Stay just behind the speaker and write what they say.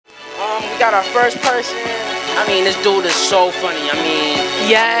got our first person. I mean, this dude is so funny. I mean,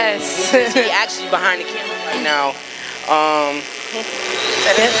 yes. He actually behind the camera right now.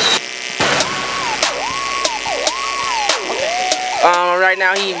 That it? Right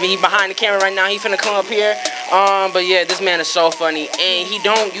now he behind the camera right now. He finna come up here. But yeah, this man is so funny, and he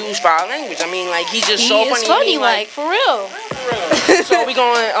don't use foul language. I mean, like he's just so funny. He is funny, like for real. So we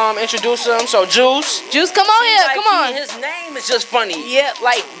gonna introduce him. So Juice. Juice, come on here, come on. His name is just funny. Yeah,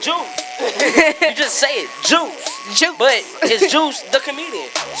 like Juice. You just say it, Juice. Juice. But it's Juice, the comedian.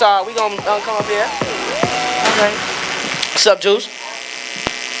 So we gonna come up here. Okay. What's up, Juice?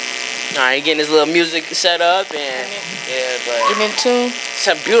 All right, getting his little music set up and yeah, but getting in tune. It's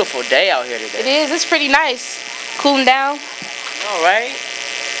a beautiful day out here today. It is. It's pretty nice. Cooling down. All right.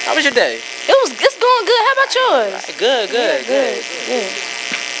 How was your day? It's going good. How about yours? Right, good.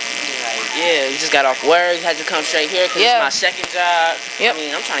 Yeah, we just got off work. Had to come straight here because it's my second job. Yep. I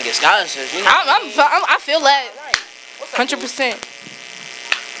mean, I'm trying to get scholarships. You know I feel that. 100%.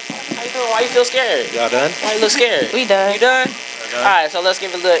 How you doing? Why you feel scared? Y'all done? Why you look scared? We done. You done? Alright, so let's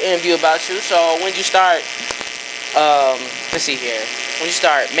give a little interview about you. So when did you start, let's see here, when you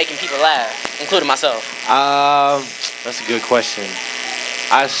start making people laugh, including myself? That's a good question.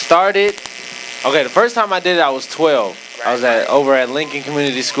 I started, the first time I did it, I was 12. I was over at Lincoln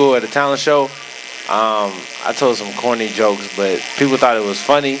Community School at a talent show. I told some corny jokes, but people thought it was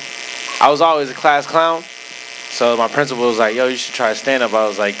funny. I was always a class clown. So my principal was like, yo, you should try stand-up. I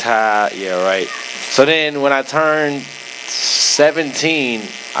was like, yeah, right. So then when I turned 17,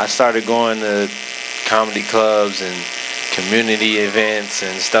 I started going to comedy clubs and community events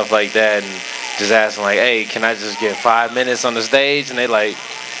and stuff like that, and just asking like, hey, can I just get 5 minutes on the stage? And they like,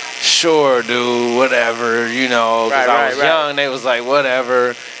 sure, dude, whatever, you know, because I was young. They was like,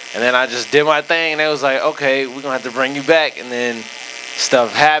 whatever. And then I just did my thing, and they was like, okay, we're gonna have to bring you back. And then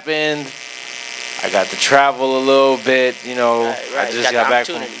stuff happened. I got to travel a little bit, you know. I just got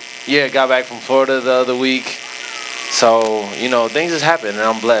back from Florida the other week. So, you know, things just happen, and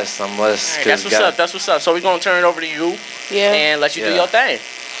I'm blessed. I'm blessed. Right, that's what's up. So we're going to turn it over to you and let you do your thing.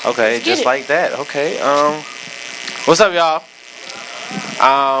 Okay, just like that. Okay. What's up, y'all?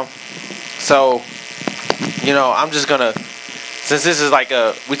 So, you know, I'm just going to, since this is like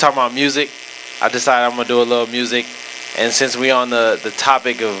we talking about music, I decided I'm going to do a little music. And since we on the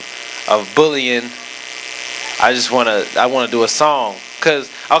topic of bullying, I want to do a song.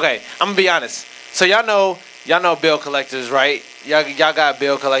 Because, okay, I'm going to be honest. So y'all know bill collectors, right? Y'all got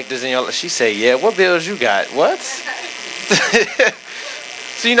bill collectors in your... She said, yeah. What bills you got? What?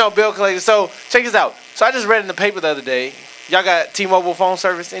 So you know bill collectors. So check this out. So I just read in the paper the other day. Y'all got T-Mobile phone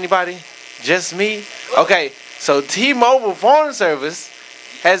service? Anybody? Just me? Okay. So T-Mobile phone service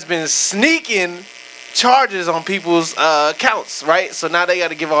has been sneaking charges on people's accounts, right? So now they got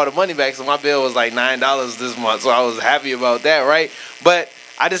to give all the money back. So my bill was like $9 this month. So I was happy about that, right? But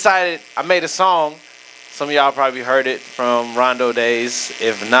I decided, I made a song. Some of y'all probably heard it from Rondo days.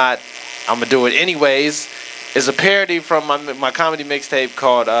 If not, I'm gonna do it anyways. It's a parody from my comedy mixtape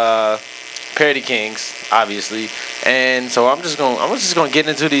called Parody Kings, obviously. And so I'm just gonna get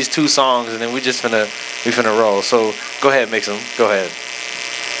into these two songs, and then we finna roll. So go ahead, mix them. Go ahead.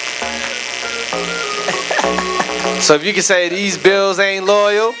 So if you can say these bills ain't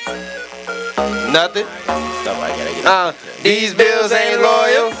loyal, nothing. These bills ain't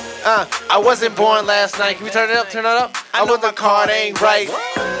loyal. I wasn't born last night. Can we turn it up? Turn it up. I know my card ain't right.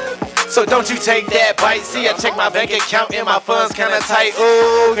 So don't you take that bite. See, I check my bank account and my funds kinda tight.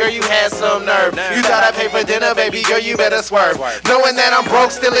 Ooh, girl, you had some nerve. You thought I paid for dinner, baby girl, you better swerve. Knowing that I'm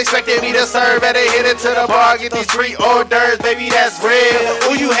broke, still expecting me to serve. Better hit it to the bar, get these free hors d'oeuvres, baby, that's real.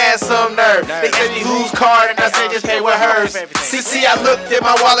 Ooh, you had some nerve. They asked me whose card, and I said just pay with hers. See, I looked at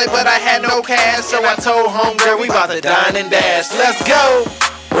my wallet, but I had no cash. So I told homegirl, we about to dine and dash. Let's go.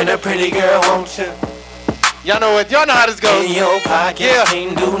 When a pretty girl wants you. Y'all know how this goes. And your pockets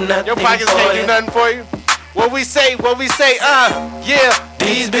can't do nothing. Your pockets can't do nothing for you. What we say, yeah.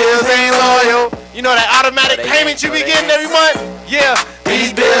 These bills ain't loyal. You know that automatic payment you be getting every month? Yeah.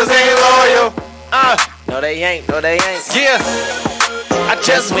 These bills ain't loyal. No, they ain't. Yeah. I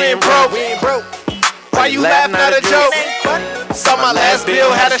just went broke. Why you laughing at a joke? Saw my last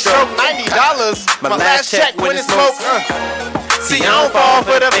bill had a stroke. $90. My last check when it smoke. See, I don't fall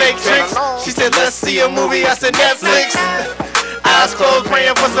for the fake tricks. She said, let's see a movie. I said, Netflix. Eyes closed,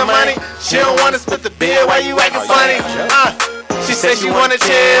 praying for some money. She don't want to split the bill. Why you acting funny? She said she want to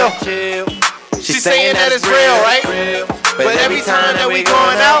chill. She's saying that it's real, right? But every time that we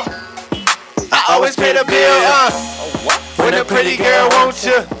going out, I always pay the bill. When a pretty girl wants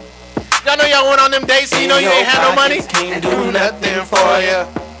you. Y'all know y'all went on them dates, so you know you ain't had no money. Can't do nothing for you.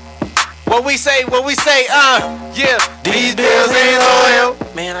 What we say, yeah. These bills ain't loyal.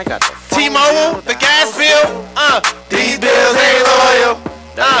 Man, I got the T-Mobile, the gas bill, these bills ain't loyal.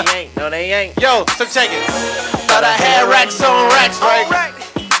 No, they ain't. No, they ain't. Yo, so check it. Thought I had racks on racks, right?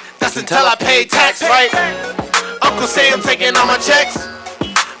 That's until I paid tax, right? Uncle say I'm taking all my checks,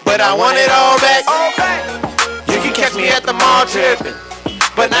 but I want it all back. You can catch me at the mall tripping,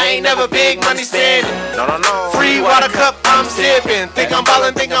 but I ain't never big money spending. No, no, no. Free water cup, I'm sipping. Think I'm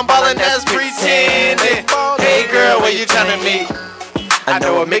ballin', that's pretending. Hey girl, where you tryna meet? I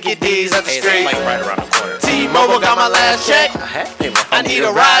know a Mickey D's at the street. Like right around the corner. T-Mobile got my last check. I need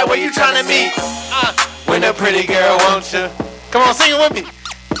a ride, where you tryna meet? When a pretty girl wants you. Come on, sing it with me.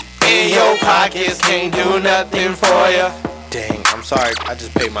 In your pockets, can't do nothing for you. Dang, I'm sorry. I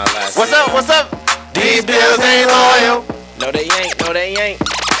just paid my last. What's up, what's up? These bills ain't loyal. No, they ain't. No, they ain't.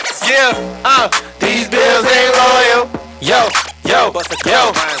 Yeah, these bills ain't loyal. Yo,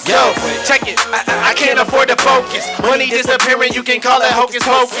 check it. I can't afford to focus. Money disappearing, you can call it hocus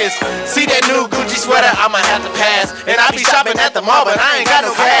pocus. See that new Gucci sweater, I'ma have to pass. And I be shopping at the mall, but I ain't got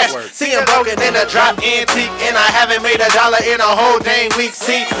no cash. See, I'm broken in a drop antique, and I haven't made $1 in a whole dang week.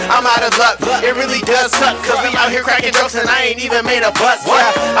 See, I'm out of luck. It really does suck, cause we out here cracking jokes and I ain't even made a buck.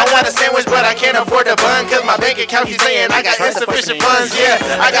 Yeah, I want a sandwich, but I can't afford the bun, cause my bank account keeps saying I got insufficient funds. Yeah,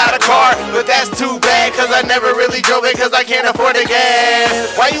 I got a car, but that's too bad, cause I never really drove it, cause I can't afford the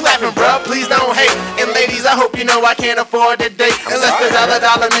gas. Why you laughing, bruh? Please don't hate. And ladies, I hope you know I can't afford the date. Unless the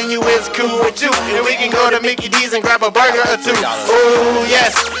dollar menu is cool with you, and we can go to Mickey D's and grab a burger or two. Ooh,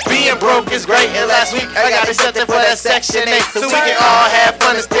 yes, being broke is great. And last week I got accepted for that Section 8, so we can all have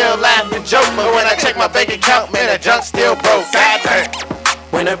fun and still laugh and joke. But when I check my bank account, man, the junk still broke. God damn.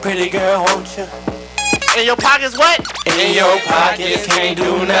 When a pretty girl wants you. In your pockets, what? In your pockets, can't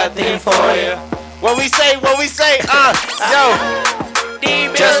do nothing for you. What we say, yo.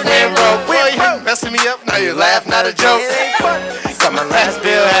 Just went broke. Boy, you messing me up. Now you laugh, not a joke. Got my last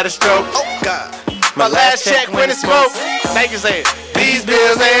bill, had a stroke. Oh God. My last check went in smoke. Thank you, say it. These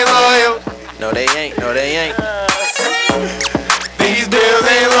bills ain't loyal. No, they ain't. No, they ain't. These bills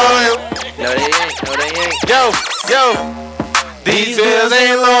ain't loyal. No, they ain't. No, they ain't. Yo. These bills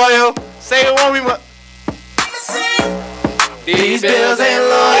ain't loyal. Say it one more. These bills ain't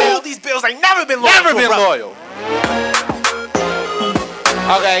loyal. Oh, these bills ain't never been loyal. Never been loyal.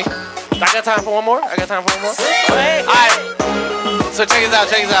 Okay. I got time for one more? Alright. So check this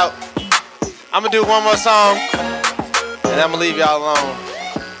out. I'm gonna do one more song, and I'm gonna leave y'all alone.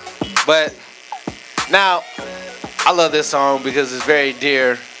 But now, I love this song because it's very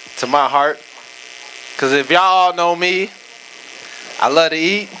dear to my heart. Because if y'all all know me, I love to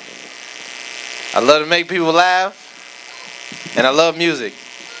eat, I love to make people laugh, and I love music.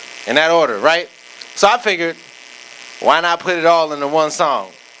 In that order, right? So I figured, why not put it all into one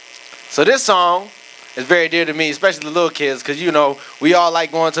song? So this song is very dear to me, especially the little kids, because you know, we all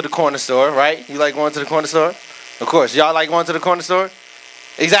like going to the corner store, right? You like going to the corner store? Of course, y'all like going to the corner store?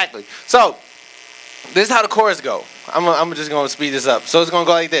 Exactly. So, this is how the chorus go. I'm just going to speed this up. So it's going to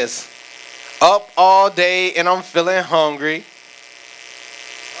go like this. Up all day and I'm feeling hungry.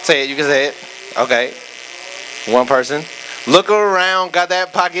 Say it, you can say it. Okay. One person. Look around, got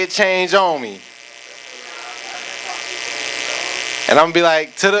that pocket change on me. And I'm gonna be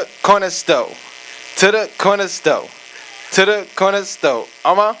like, to the corner store, to the corner store, to the corner store.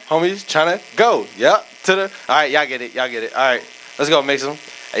 All my homies tryna go. Yep, to the. All right, y'all get it. All right, let's go, mix them.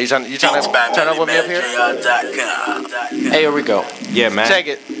 Hey, you trying to turn up with me up here? Hey, here we go. Yeah, man. Check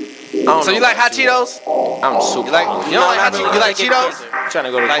it. So you like hot Cheetos? I'm super. You don't like hot Cheetos? You like Cheetos? I'm trying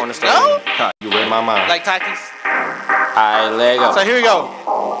to go to the corner store. No? You read my mind. Like Takis? Alright, leg up. So here we go.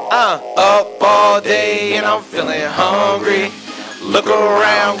 Up all day and I'm feeling hungry. Look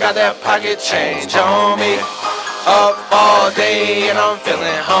around, got that pocket change on me. Up all day and I'm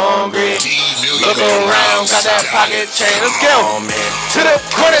feeling hungry. Look around, got that pocket change. Let's go. To the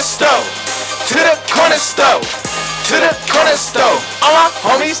corner store. To the corner store. To the corner store. All my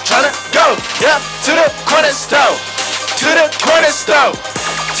homies tryna go. Yep. To the corner store. To the corner store.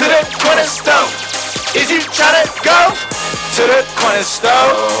 To the corner store. Is you tryna go? To the corner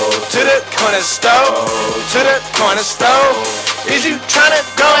store. To the corner store. To the corner store. Is you tryna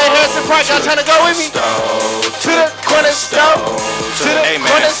go? Hey, Harrison Park, y'all tryna go with me? To the corner store. To the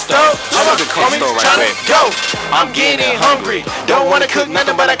corner store. I'm a homies tryna go. I'm getting hungry. Don't wanna cook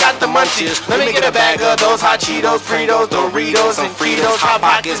nothing, but I got the munchies. Let me get a bag of those hot Cheetos, Fritos, Doritos, and Fritos. Hot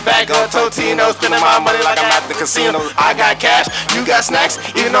Pockets, bag of Totinos. Spending my money like I'm at the casino. I got cash, you got snacks.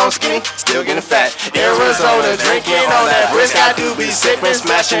 Even though I'm skinny, still getting fat. Arizona, drinking on that brisk. I do be sipping,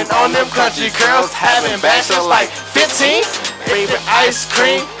 smashing on them country girls. Having bachelors like 15. favorite ice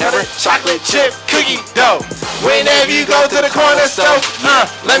cream ever? Chocolate chip cookie dough. Whenever you go to the corner store,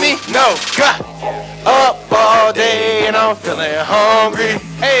 let me know. Got up all day and I'm feeling hungry.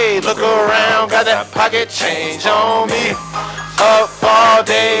 Hey, look around, got that pocket change on me. Up all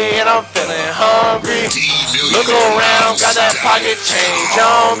day and I'm feeling hungry. Look around, got that pocket change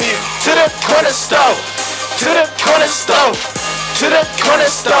on me. To the corner store, to the corner store, to the corner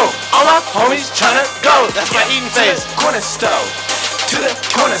store. All my homies tryna go. That's my eating face. Corner store, to the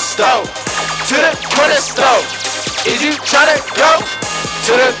corner store, to the corner store. Is you tryna go?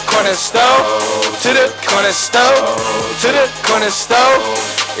 To the corner store, to the corner store, to the corner store.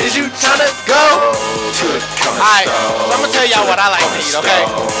 Is you tryna go? To the corner store. Alright, so I'm gonna tell y'all what I like to eat, okay?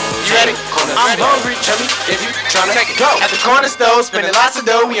 You ready? I'm hungry, chubby, if you tryna go. At the corner store, spending lots of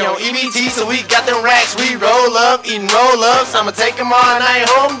dough. We on EBT, so we got them racks. We roll up, eating roll-ups. I'ma take them all and I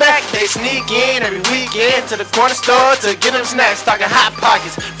ain't holding back. They sneak in every weekend to the corner store to get them snacks. Talking Hot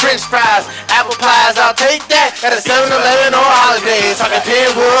Pockets, French fries, apple pies. I'll take that at a 7-Eleven or holidays. Talking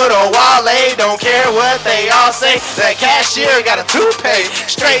Penwood or Wale, don't care what they all say. That cashier got a toupee,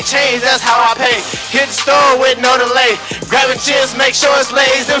 straight change, that's how I pay. Hit the store with no delay, grabbing chips, make sure it's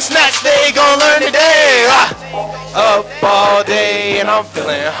lays. Them snacks they gon' learn today. Up all day and I'm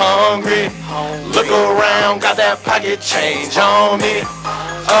feeling hungry. Look around, got that pocket change on me.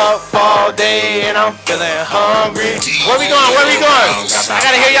 Up all day and I'm feeling hungry. Where we going? Where we going? I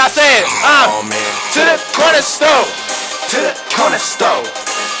gotta hear y'all say it. To the corner store, to the corner store,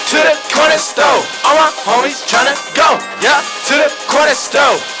 to the corner store. All my homies tryna go. Yeah, to the corner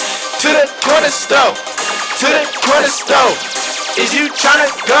store, to the corner store, to the corner store. Is you tryna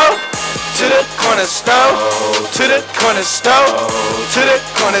go? To the corner store, to the corner store, to the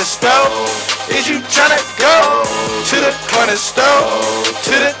corner store. Is you tryna go? To the corner store,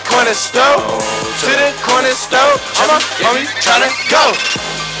 to the corner store, to the corner store. All my homies tryna go.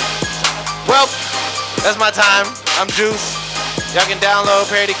 Well, that's my time. I'm Juice. Y'all can download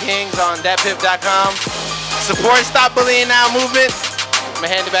Parody Kings on datpip.com. Support Stop Bullying Now Movement. I'm gonna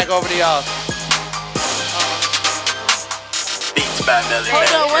hand it back over to y'all.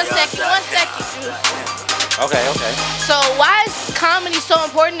 Hold on, one second, Juice. Okay. So why is comedy so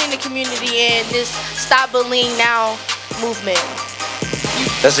important in the community and this Stop Bullying Now movement?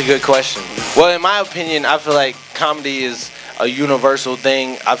 That's a good question. Well, in my opinion, I feel like comedy is a universal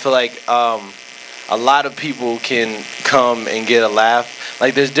thing. I feel like a lot of people can come and get a laugh.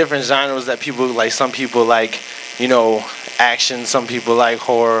 Like there's different genres that people like. Some people like, you know, action. Some people like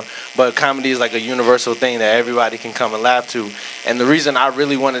horror. But comedy is like a universal thing that everybody can come and laugh to. And the reason I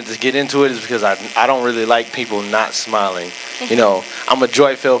really wanted to get into it is because I don't really like people not smiling. You know, I'm a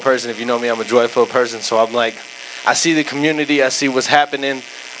joy-filled person. If you know me, I'm a joy-filled person. So I'm like, I see the community. I see what's happening.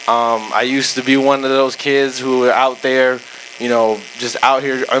 I used to be one of those kids who were out there, you know, just out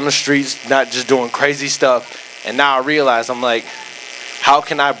here on the streets, not just doing crazy stuff. And now I realize, I'm like, how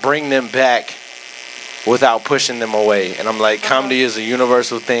can I bring them back without pushing them away? And I'm like, comedy is a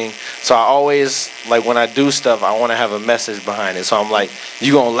universal thing. So I always, like, when I do stuff, I want to have a message behind it. So I'm like,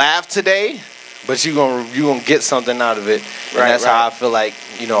 you gonna laugh today, but you gonna get something out of it. And that's how I feel like,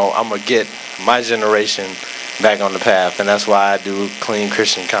 you know, I'm gonna get my generation back on the path. And that's why I do clean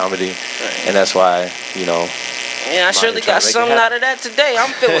Christian comedy. And that's why, you know, yeah, I surely got something out of that today.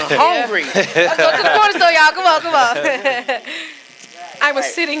 I'm feeling hungry. Let's go to the corner store, y'all. Come on. I was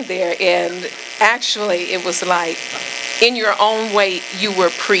sitting there, and actually it was like, in your own way, you were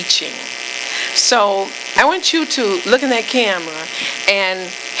preaching. So I want you to look in that camera and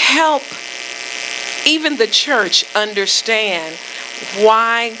help even the church understand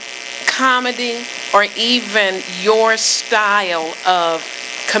why comedy or even your style of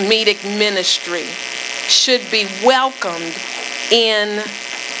comedic ministry should be welcomed in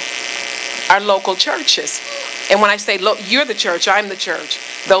our local churches. And when I say, you're the church, I'm the church.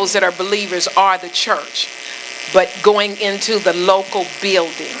 Those that are believers are the church. But going into the local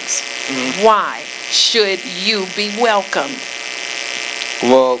buildings, why should you be welcomed?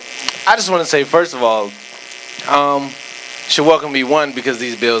 well, I just want to say, first of all, should welcome me, one, because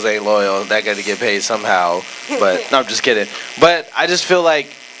these bills ain't loyal. That got to get paid somehow. But no, I'm just kidding. But I just feel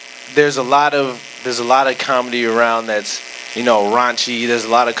like there's a lot of comedy around that's, you know, raunchy. There's a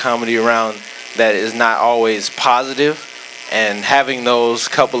lot of comedy around that is not always positive, and having those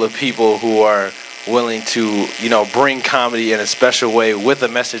couple of people who are willing to, you know, bring comedy in a special way with a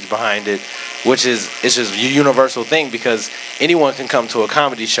message behind it, which is, it's just a universal thing, because anyone can come to a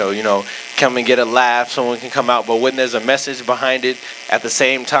comedy show, you know, come and get a laugh, someone can come out, but when there's a message behind it at the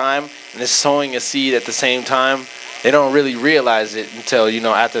same time, and it's sowing a seed at the same time, they don't really realize it until, you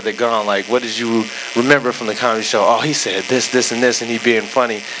know, after they're gone. Like, what did you remember from the comedy show? Oh, he said this, and this, and he being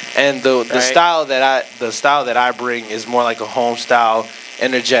funny. And the style that I bring is more like a home style,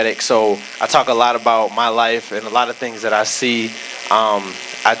 energetic. So I talk a lot about my life and a lot of things that I see.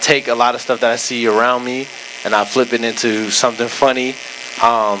 I take a lot of stuff that I see around me and I flip it into something funny.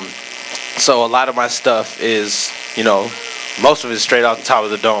 So a lot of my stuff is, you know, most of it is straight off the top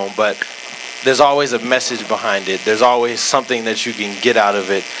of the dome, but there's always a message behind it. There's always something that you can get out of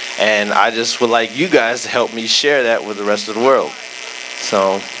it. And I just would like you guys to help me share that with the rest of the world.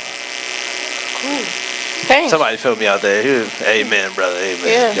 So, Cool. Thanks. Somebody filled me out there. Amen, brother. Amen.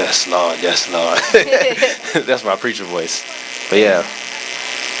 Yeah. Yes, Lord. Yes, Lord. That's my preacher voice. But yeah.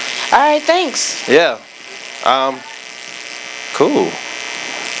 All right, thanks. Yeah. Cool.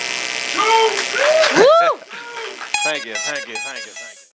 Woo! Thank you.